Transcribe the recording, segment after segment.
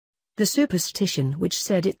the superstition which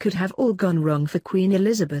said it could have all gone wrong for Queen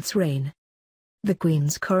Elizabeth's reign. The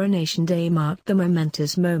Queen's coronation day marked the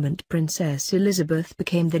momentous moment Princess Elizabeth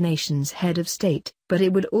became the nation's head of state, but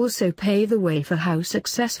it would also pave the way for how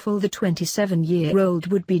successful the 27-year-old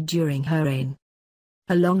would be during her reign.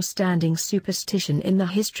 A long-standing superstition in the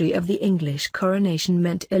history of the English coronation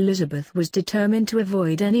meant Elizabeth was determined to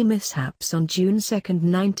avoid any mishaps on June 2,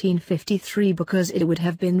 1953, because it would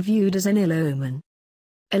have been viewed as an ill omen.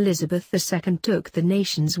 Elizabeth II took the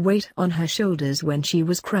nation's weight on her shoulders when she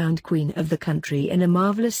was crowned Queen of the country in a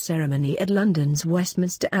marvellous ceremony at London's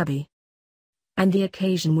Westminster Abbey. And the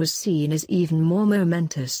occasion was seen as even more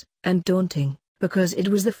momentous and daunting, because it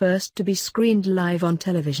was the first to be screened live on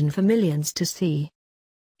television for millions to see.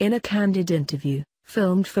 In a candid interview,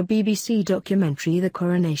 filmed for BBC documentary The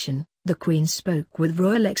Coronation, the Queen spoke with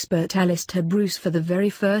royal expert Alastair Bruce for the very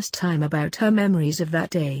first time about her memories of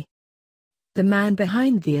that day. The man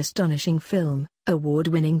behind the astonishing film,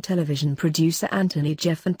 award-winning television producer Anthony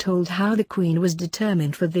Jeffan, told how the Queen was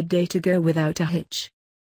determined for the day to go without a hitch.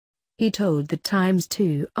 He told the Times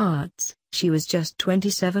 2 Arts, "She was just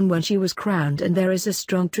 27 when she was crowned, and there is a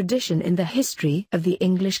strong tradition in the history of the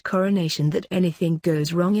English coronation that anything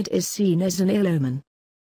goes wrong it is seen as an ill omen."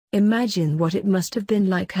 Imagine what it must have been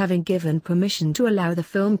like having given permission to allow the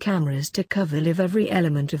film cameras to cover live every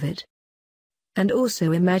element of it. And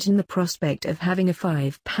also imagine the prospect of having a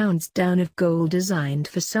 £5 down of gold designed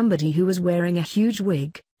for somebody who was wearing a huge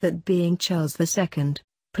wig, that being Charles II,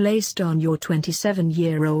 placed on your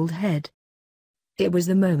 27-year-old head. It was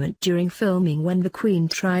the moment during filming when the Queen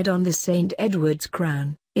tried on the St. Edward's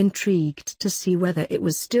crown, intrigued to see whether it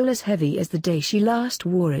was still as heavy as the day she last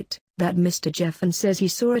wore it, that Mr. Jeffan says he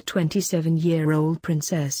saw a 27-year-old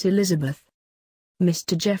Princess Elizabeth.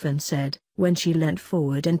 Mr. Jeffan said, when she leant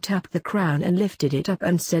forward and tapped the crown and lifted it up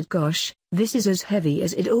and said, "Gosh, this is as heavy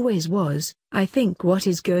as it always was, I think what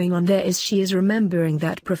is going on there is she is remembering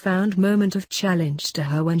that profound moment of challenge to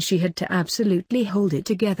her when she had to absolutely hold it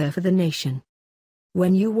together for the nation."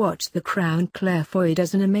 When you watch The Crown, Claire Foy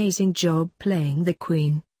does an amazing job playing the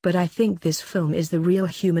Queen, but I think this film is the real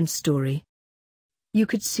human story. You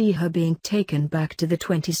could see her being taken back to the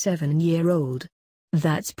 27-year-old.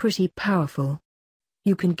 That's pretty powerful.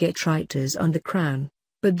 You can get writers on The Crown,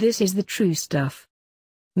 but this is the true stuff.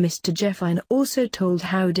 Mr. Jeffan also told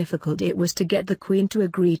how difficult it was to get the Queen to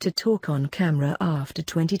agree to talk on camera after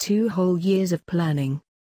 22 whole years of planning.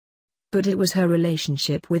 But it was her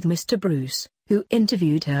relationship with Mr. Bruce, who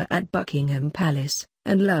interviewed her at Buckingham Palace,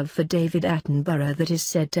 and love for David Attenborough that is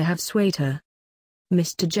said to have swayed her.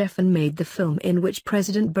 Mr. Jeffan made the film in which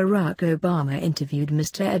President Barack Obama interviewed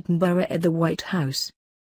Mr. Attenborough at the White House.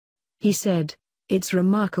 He said, "It's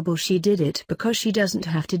remarkable she did it because she doesn't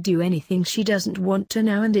have to do anything she doesn't want to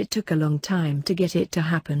now, and it took a long time to get it to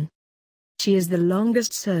happen. She is the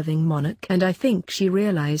longest-serving monarch, and I think she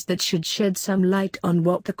realized that should shed some light on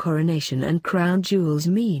what the coronation and crown jewels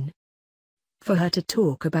mean. For her to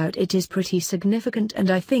talk about it is pretty significant,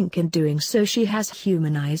 and I think in doing so she has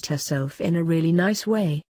humanized herself in a really nice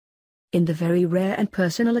way." In the very rare and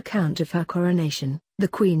personal account of her coronation, the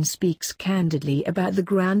Queen speaks candidly about the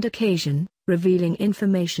grand occasion, revealing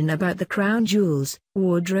information about the crown jewels,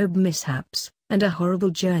 wardrobe mishaps, and a horrible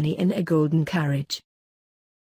journey in a golden carriage.